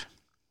snillíkur.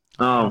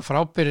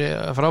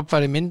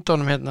 Frábæri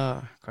myndunum hérna,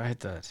 hvað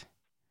heitir það?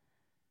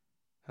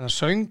 Þannig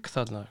söng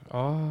þarna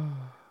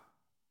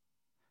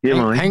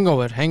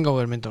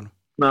Hangover myndunum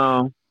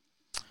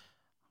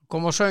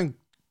kom og söng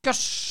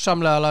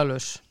gjössamlega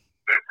laglaus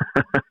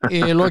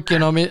í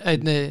lokin á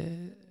einni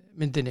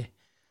myndinni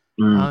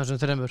af þessum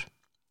 3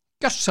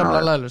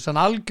 gjössamlega laglaus,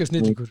 þannig algjör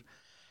snillingur.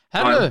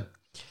 Herru,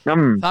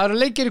 það eru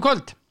leikir í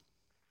kvöld.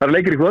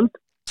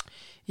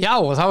 Já,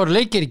 og það voru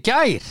leikir í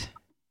gær.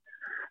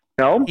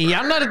 Já. Í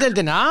annari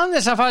deildinni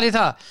aðeins að fara í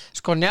það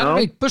sko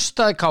Njarðvík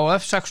bustaði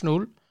KF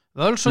 6-0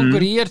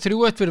 Völsungur IR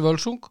 3-1 fyrir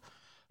Völsung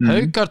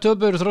Haukar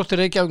töpuðu Þróttur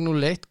Reykjavík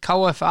 0-1,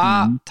 KFA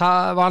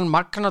vann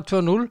Magna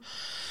 2-0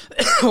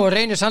 og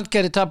Reynir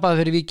Sandgerði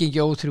tapaði fyrir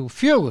Víkingi Ó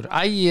 3-4.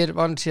 Ægir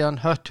vann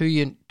síðan Hött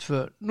Huginn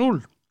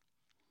 2-0.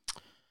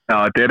 Já,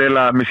 þetta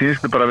eiginlega, mér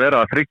sýnst þetta bara að vera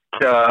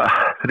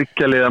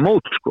þriggja liða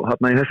mót, sko,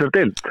 þarna í þessari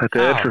deild. Þetta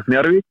er sem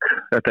Njarðvík,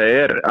 þetta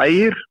er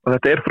Ægir og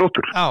þetta er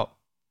Þróttur. Já,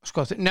 sko,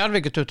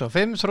 Njarðvík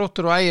 25,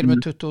 Þróttur og Ægir með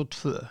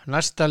 22.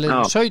 Næsta lið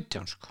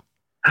 17, sko.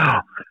 Já.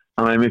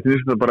 Þannig að mér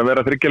finnst þetta bara að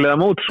vera þriggjalega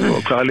mót og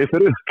hvaða lið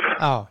fyrir upp.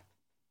 Já,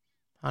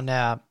 þannig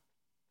að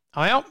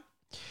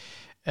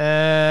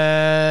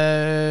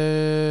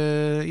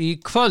í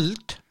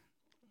kvöld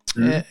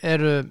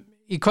eru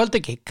í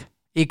kvöldegík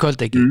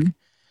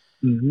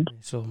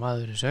svo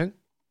maður söng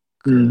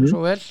svo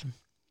vel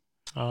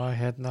og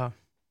hérna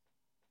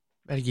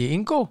er ekki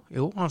Ingo?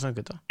 Jú, hann söng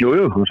þetta. Jú,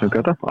 hann söng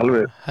þetta,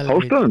 alveg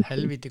hástöðum.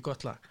 Helvíti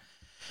gott lag.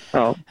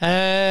 Já.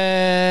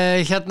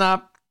 Hérna,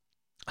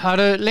 það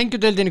eru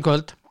lengjudeildin í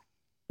kvöld.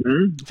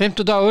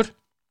 50 dagur.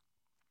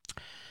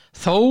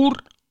 Þór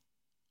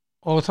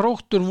og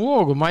Þróttur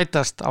Vogum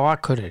mætast á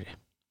Akureyri.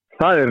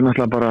 Það er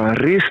náttúrulega bara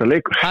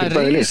risaleikur. Það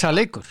er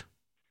risaleikur.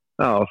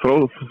 Já,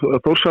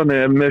 Þórsarni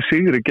með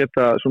sigri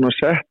geta svona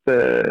sett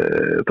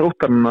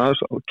Þróttarna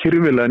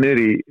kyrfilega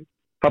niður í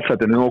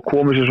fallsætinu og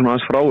komið sér svona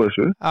aðeins frá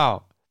þessu. Já.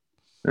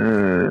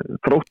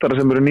 Þróttara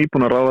sem eru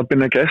nýbúin að ráða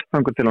binda gest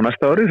þangað til á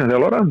næsta ári sem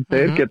þjálfara,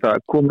 þeir geta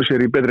komið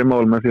sér í betri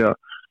mál með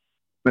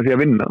því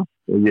að vinna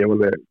og ég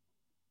var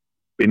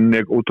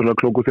Binni ótrúlega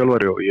klóku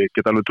þjálfari og ég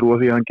get alveg trúa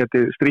því að hann geti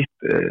strítt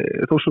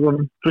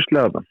Þórsarni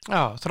fruslega þetta.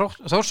 Já,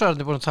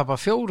 Þórsarni er búin að tapa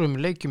 4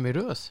 leikjum í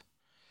röð.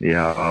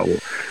 Já, og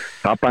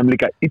tapaði hann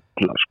líka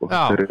illa, sko.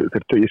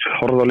 Þeir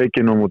horfðu á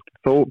leikinu móti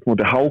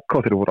HK,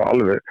 þeir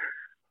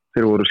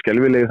voru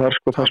skelfilegi þar,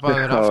 sko. Tapaði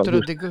verið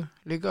afturöldingu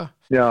líka.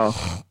 Já,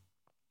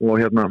 og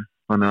hérna,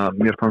 þannig að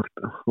mér fannst,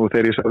 og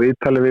þegar ég sá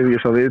viðtali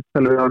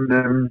við hann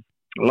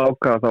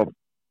Láka, þá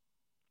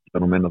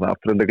meina það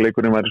afturöldingu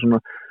leikurinn væri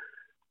svona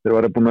þeir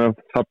væri búin að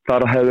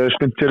þar hefðu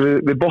spynt sér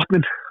við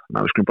botnin, þannig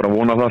að við skulum bara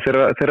vona það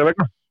þeirra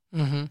vegna.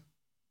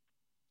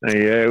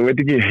 Ég veit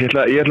ekki,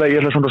 ég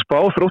ætla samt að spá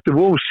Þróttur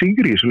Vogum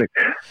sigri í þessu leik.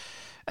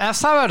 Ef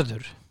það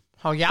verður,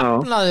 þá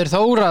jafnaðir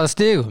Þórað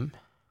stigum.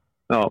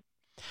 Já.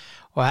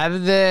 Og ef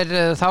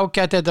þá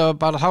geti þetta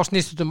bara, þá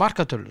snýst þetta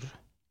markatölur.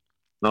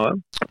 Já.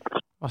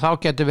 Og þá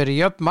geti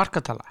verið jöfn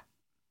markatala.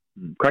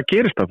 Hvað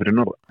gerist það fyrir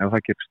norðan, ef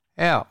það gerist?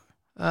 Já,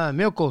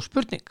 mjög góð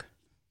spurning.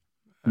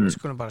 Við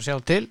skulum bara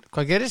sjá til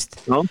hvað gerist.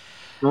 Já.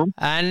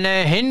 En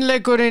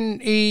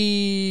hinleikurinn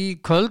í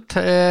kvöld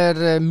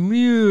er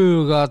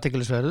mjög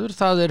athyglisverður.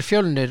 Það er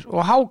Fjölnir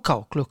og HK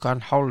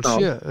klukkan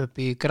 6:30 upp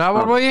í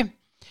Grafarvogi.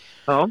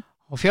 Já.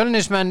 Og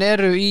Fjölnismenn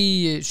eru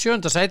í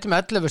 7. sæti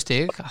með 11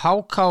 stig,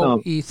 HK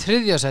í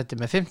 3. sæti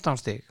með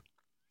 15 stig.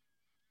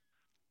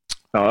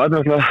 Já, það er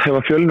náttúrulega, ef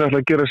að Fjölnir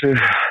ætla að gera sig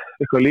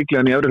eitthvað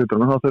líklega í efri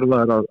hlutunum, þá þurfa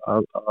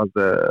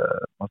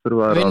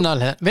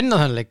að vinna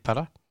þann leik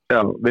bara.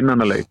 Já, vinna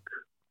þann leik.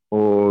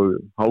 Og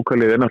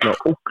HK-lið er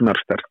náttúrulega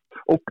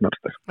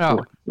ógnarsterkt. Já.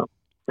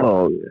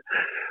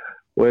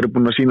 Og eru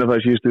búin að sína það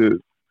í síðustu,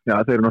 já,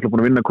 þeir eru náttúrulega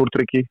búin að vinna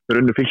Kórtryggi, þeir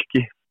eru unnu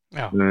Fylki.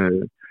 Já.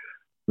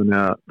 Þannig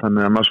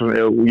að maður svo,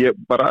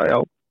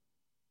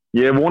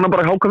 ég vona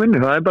bara að HK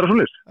vinni, það er bara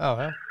svoleiðis. Já.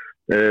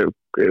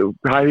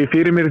 Hæði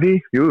fyrir mér í því,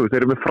 jú, þeir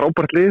eru með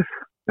frábært lið,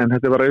 en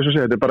þetta er bara, eins og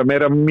segja, þetta er bara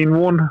meira mín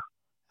von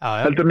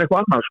heldur en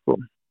eitthvað annað, sko.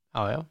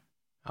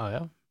 Já.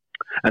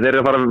 En þeir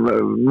eru að fara að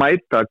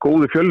mæta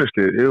góðu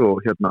Fjölnisliði og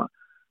hérna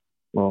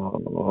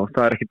og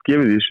það er ekkert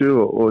gefið í þessu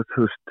og þú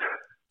veist,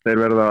 þeir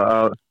verða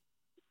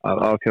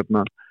að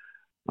hérna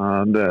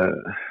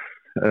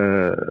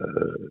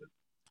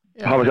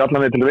hafa sér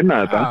allan veginn til að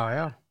vinna þetta.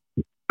 Já.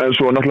 En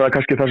svo náttúrulega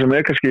kannski það sem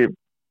er kannski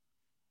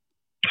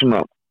svona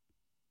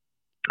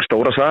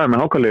stóra saga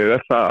með HK-liðið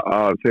er það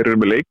að þeir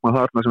eru með leikmann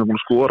þarna sem er búin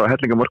að skora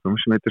hellingamörkum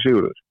sem heitir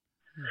Sigurður.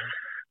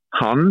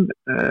 Hann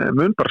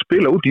mun bara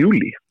spila út í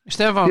júlí.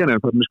 Stefán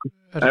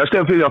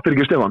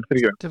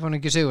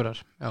ekki Sigurðar.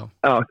 Já,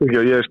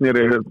 ég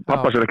snýri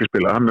pappa sér ekki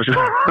spila. Nei,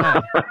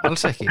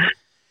 alls ekki.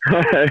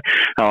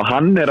 Já,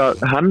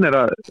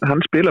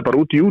 hann spila bara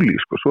út í júlí,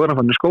 sko. Svo er hann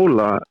fann í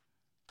skóla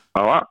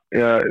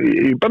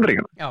í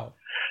Bandaríkjunum. Já.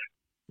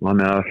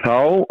 Þannig að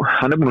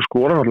hann er búin að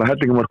skora náttúrulega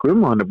hellingamörkum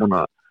og hann er búin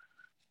að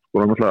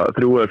skora náttúrulega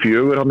 3 eða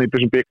 4 hann í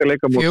þessum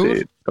bikarleika móti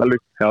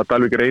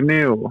Dalvík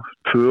Reyni og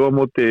 2 á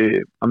móti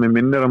að mér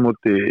minnir á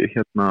móti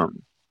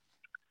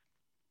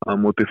að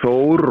móti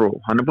Þór og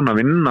hann er búin að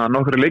vinna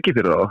nokkru leiki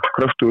fyrir það,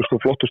 kröftugust og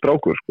flottu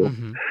strákur, sko.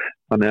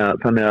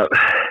 Þannig að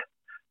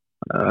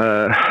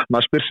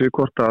maður spyr sig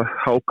hvort að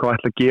HK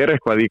ætla að gera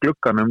eitthvað í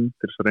glugganum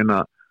til þess að reyna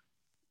að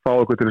fá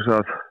eitthvað til þess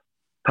að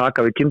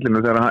taka við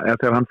kyndlinu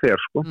þegar hann fer,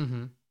 sko.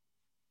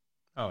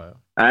 Já.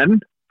 En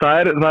það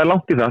er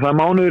langt í það er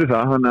mánuður í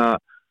það,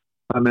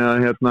 þannig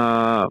að hérna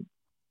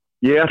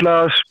ég ætla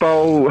að spá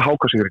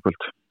HK sigur í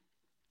kvöld.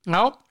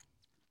 Já.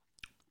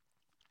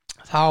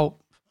 Þá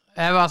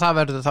ef að það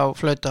verður þá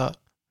flauta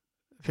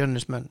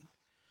Fjölnismenn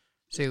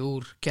sig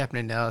úr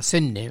keppninni að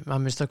sinni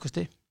að minnsta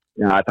kosti.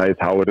 Já,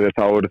 þá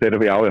eru þeir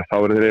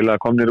eiginlega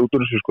komnir út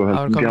úr þessu sko. Það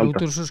var komið út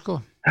úr þessu sko.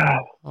 Já.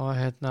 Og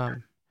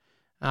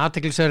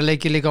athyglisverð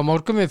leikir líka á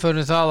morgun, við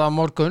förum það á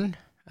morgun,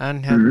 en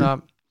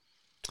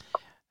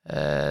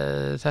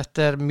þetta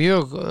er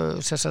mjög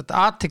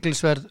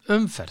athyglisverð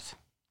umferð.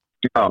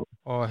 Já.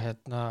 Og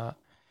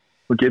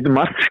og getur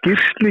margt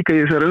skýrst líka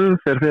í þessari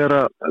umferð þegar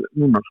að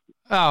núna.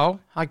 Já,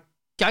 það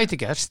gæti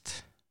gerst.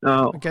 Já.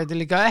 Það gæti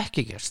líka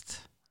ekki gerst.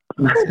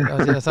 Því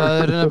að það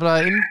eru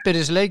nefnilega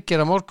innbyrðis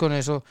leikir á morgun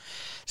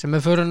sem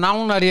við förum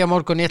nánar í á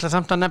morgun, ég ætla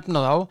samt að nefna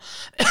þá.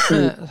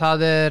 Það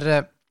er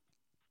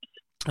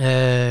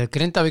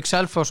Grindavík,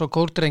 Selfoss og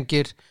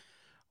Kórdrengir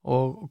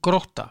og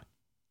Grótta.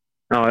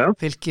 Já.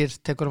 Fylkir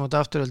tekur á móti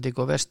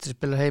Aftureldingu og Vestri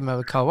spilar heima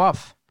við KF.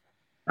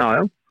 Já.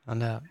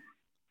 Þannig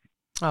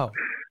að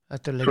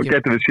þetta er leikir. Svo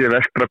getum við séð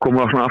Vestra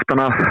koma svona aftan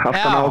á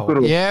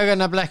okkur. Já, ég er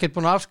nefnilega ekkert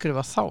búin að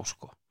afskrifa þá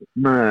sko.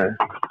 Nei.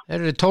 Þeir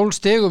eru 12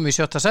 stigum í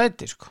 7.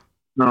 sæti sko.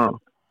 Já.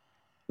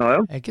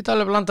 Ekki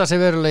alveg blanda sig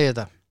verulega í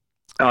þetta.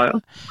 Já.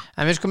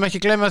 En við skulum ekki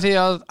gleyma því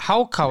að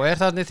HK er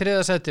þarna í 3.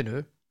 sætinu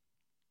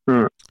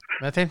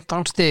með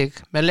 15 stig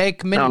með leik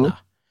minna.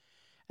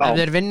 Ef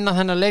þeir vinna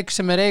þennan leik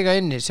sem er eiga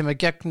inni, sem er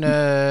gegn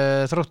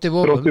Þrótti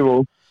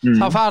Vogum,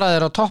 þá fara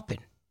þeir á toppin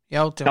í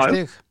 18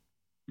 stig.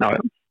 Já.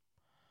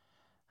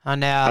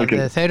 Þannig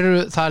að þeir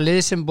eru það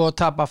lið sem búið að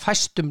tapa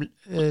fæstum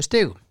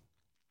stigum.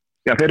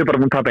 Já, þeir eru bara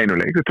búin að tapa einu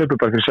leik. Þeir töpu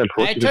bara fyrir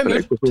Selfoss. Nei,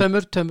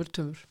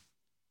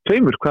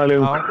 tveimur.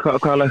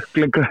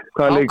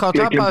 Hvaða leik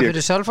tapaði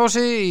fyrir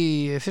Selfossi í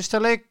fyrsta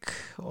leik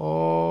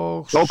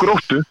og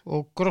Gróttu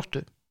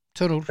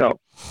 2-0. Já.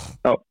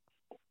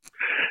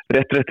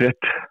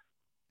 Rétt.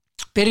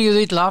 Byrjuðu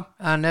illa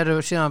en eru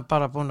síðan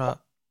bara búin að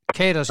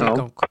keyra sig í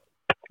gang.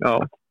 Já.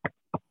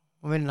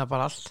 Og vinna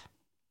bara allt.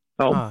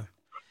 Já.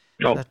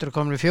 Þetta eru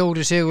komin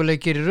 4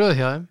 sigurleikir í röð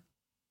hjá þeim.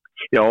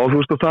 Já, og þú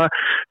veist og það,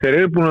 þeir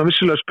eru búin að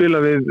vissilega spila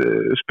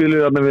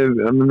við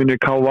minni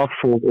KVF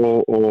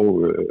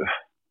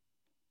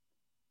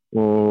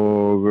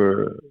og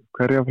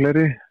hverja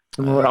fleiri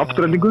sem var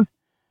Aftureldingu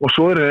og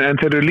svo en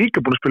þeir eru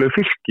líka búin að spila við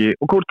Fylki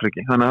og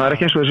Kórdrengi, þannig að það er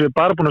ekki eins og þessi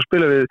bara búin að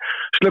spila við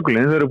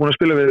slöggulinn, þeir eru búin að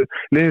spila við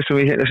liðin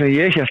sem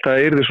ég hélt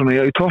að yrði svona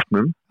í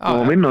toppnum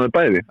og vinna þau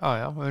bæði.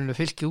 Já, unnu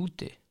Fylki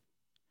úti.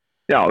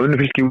 Já, unnu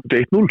Fylki úti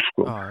 1-0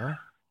 sko.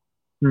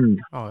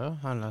 Já,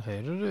 þannig að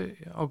þeir eru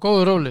á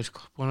góðu róli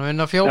sko, búin að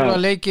vinna 4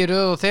 leiki í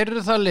röð og þeir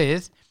eru það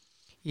lið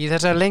í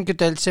þessari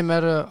lengjudeild sem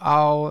eru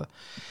á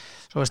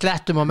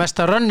slettum á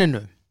mesta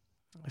rönninu,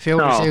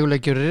 4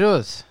 sigurleikir í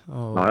röð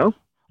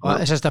og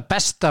þess að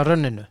besta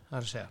rönninu, það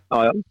er að segja.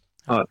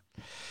 Já.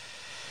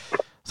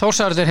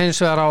 Þórsararnir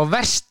hins vegar á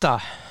versta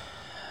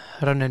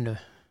rönninu.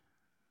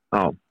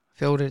 Já.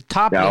 4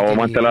 tapleikir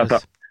í röð.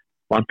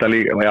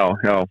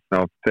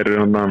 Já, þeir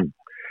eru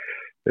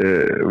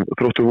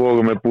Þróttur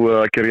Vogum er búið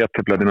að gera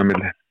jafntefli á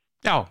milli.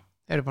 Já,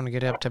 eru búin að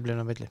gera jafntefli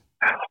á milli.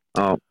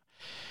 Já.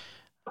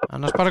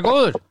 Annars bara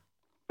góður.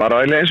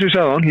 Bara eins og ég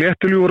sagði hann,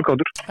 léttur ljúfur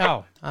gátur. Já,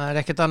 það er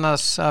ekkert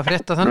annars að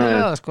frétta þannig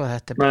eða sko,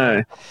 þetta er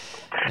bara.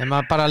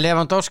 Nema bara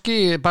Lewandowski,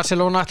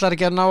 Barcelona ætlar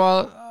ekki að ná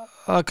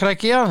að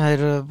krækja, þeir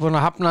eru búin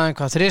að hafna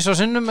 3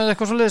 sinnum eða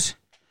eitthvað svoleiðis.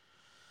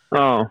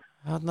 Já.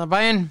 Þarna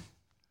bæinn.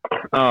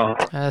 Já.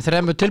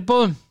 3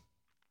 tilboðum.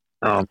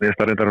 Já, mér finnst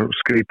það reyndar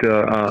skrítið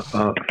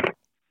að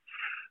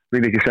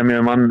vil ekki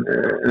semja mann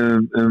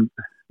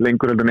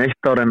lengur heldur en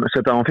 1 ár en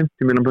setja á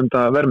 50 miljón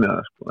punda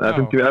verðmiða sko. Eða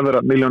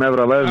 50 miljón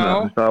evra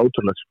verðmiða, það er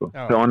ótrúlegt sko.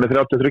 Þegar hann er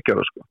 33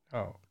 ára sko.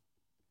 Já.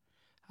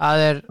 Það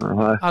er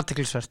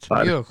athyglisvert,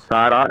 mjög.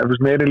 Það er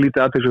meiri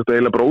lítið athyglisvert og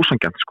eiginlega bara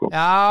ósanngjarnt sko.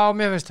 Já,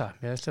 mér finnst það.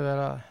 Mér finnst það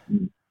vera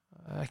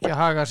ekki að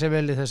haga sér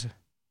vel í þessu.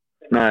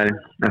 Nei,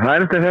 en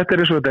þetta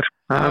er eins og þetta er.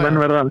 Það menn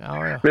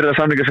verða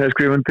samningarsæði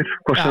skrifa undir,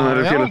 hvort sem það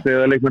eru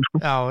félagslega eða leikmenn sko.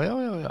 Já,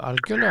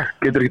 algjörlega.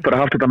 Getur ekki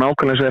bara haft þetta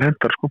nákvæmlega eins og þeir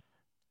hentar sko.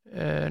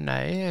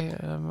 Nei,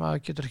 maður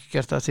getur ekki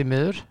gert það því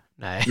miður.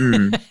 Nei,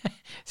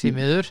 því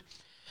miður.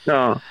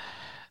 Já.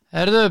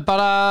 Erðu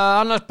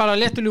annars bara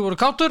léttuljúfur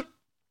og kátur.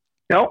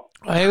 Já.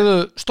 Og hefðu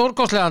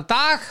stórkostlegan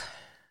dag.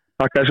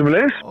 Takk að þessum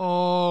leiðis.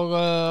 Og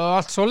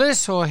allt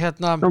svoleiðis og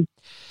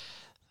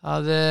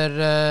það er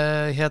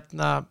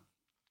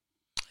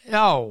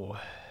já,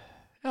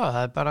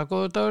 það er bara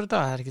góður dagur í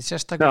dag. Það er ekki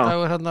sérstaklega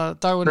dagur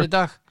dagun í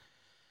dag.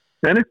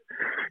 Nei,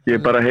 ég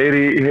bara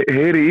heyri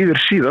í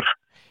þér síðar.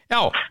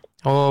 Já.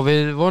 Og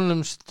við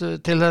vonumst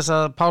til þess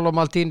að Paolo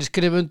Maldini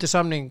skrif undir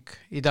samning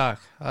í dag.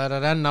 Það er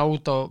að renna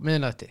út á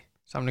miðnætti,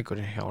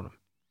 samningurinn hjá honum.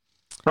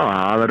 Já,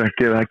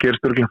 það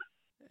gerist örgla.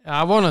 Já,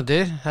 vonandi.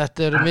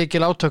 Þetta eru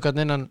mikil átökan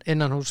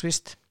innan hús,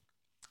 víst.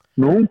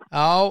 Nú?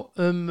 Já,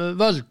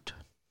 völd.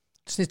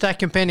 Þetta snýst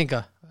ekki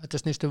peninga. Þetta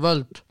snýst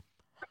völd.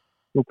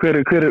 Og hver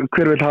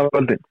vil hafa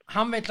völdin?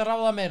 Hann vil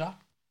ráða meira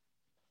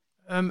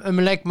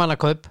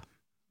leikmannakaup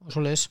og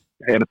svoleiðis.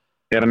 Er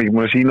hann ekki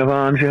múin að sýna það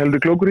að hann sé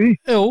heldur klókur í?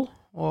 Jú.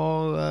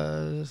 Og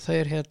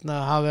þeir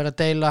hafa verið að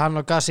deila hann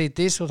og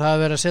Gassítis og það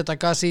hafa verið að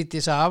setja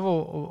Gassítis af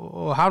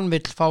og hann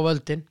vill fá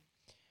völdin.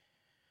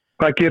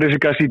 Hvað gerir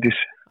þessi Gassítis?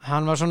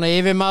 Hann var svona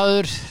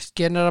yfirmaður,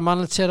 general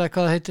manager eða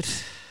hvað það heitir.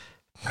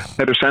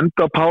 Þeir eru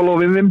senda á Pála og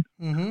Viðin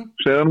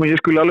segja hann og ég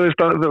skulle alveg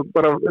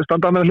bara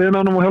standa með hliðina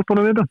á hann og hjálpa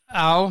hann við þetta.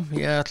 Já,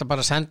 ég ætla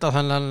bara að senda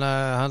þennan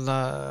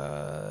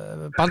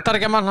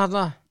bandarækjaman hann.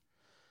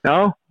 Já,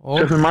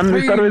 sem fyrir mann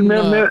við starfið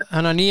með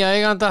hennar nýja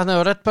eiganda hann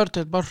hefur Redbird,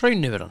 bara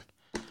hraun yfir hann.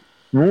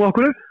 Nú,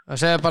 okkur? Það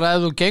segja bara ef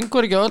þú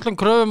gengur ekki á öllum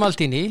kröfum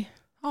allt inn í,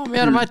 þá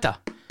mér að mæta.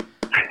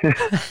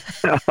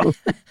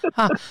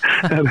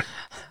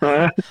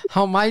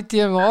 Þá mæti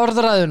ég með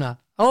orðræðuna.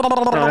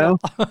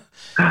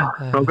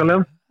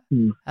 Nákvæmlega.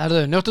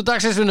 Herðu, njóttu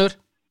dagsins, Finnur.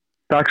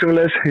 Takk sem við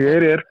les,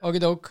 ég er.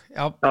 Okidók,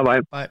 já.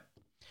 Bye.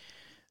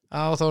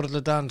 Á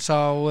Þórhallur Dans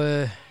á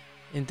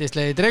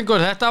yndislegi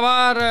drengur. Þetta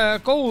var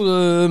góð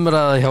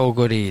umræða hjá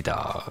okkur í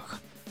dag.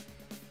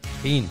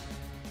 Fín.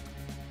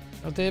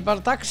 Njótiði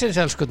bara dagsins,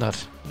 elskunnar.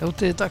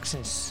 Njótiði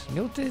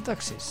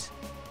dagsins.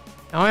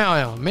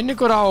 Já. Minn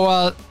ykkur á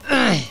að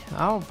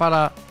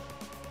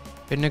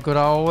finn ykkur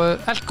á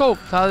Elko.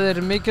 Það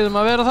er mikið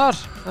að vera þar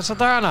þessa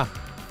dagana.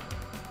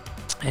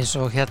 Eins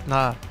og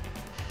hérna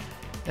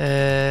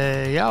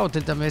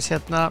til dæmis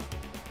hérna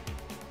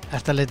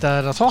ertu að leita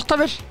þér að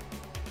þvottavél.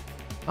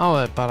 Já,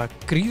 það er bara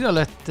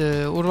gríðalegt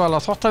úrval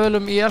af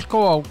þvottavélum í Elko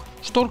á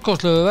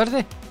stórkostlegu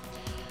verði.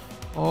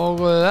 Og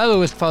ef þú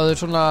vilt fá þér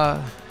svona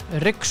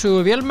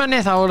ryggsugu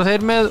vélmenni, þá eru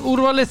þeir með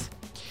úrvalið.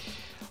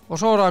 Og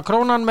svo er það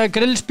Krónan með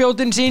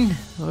grillspjótin sín.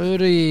 Það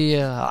eru í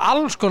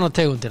alls konar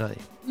tegundir af því.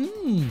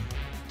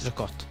 Þetta er svo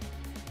gott.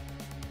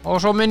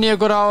 Og svo minni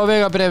ykkur á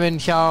vegabréfin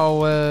hjá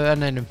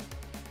N1.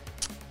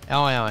 Já.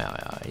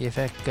 Ég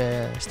fekk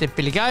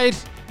stimpil í gær,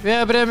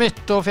 vegabréfið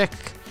mitt og fekk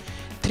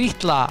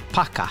trítla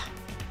pakka.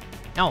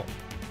 Já.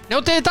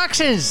 Njótiði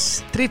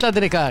dagsins,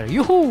 trítlatir ykkar.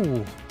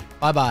 Júhú.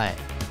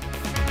 Bye.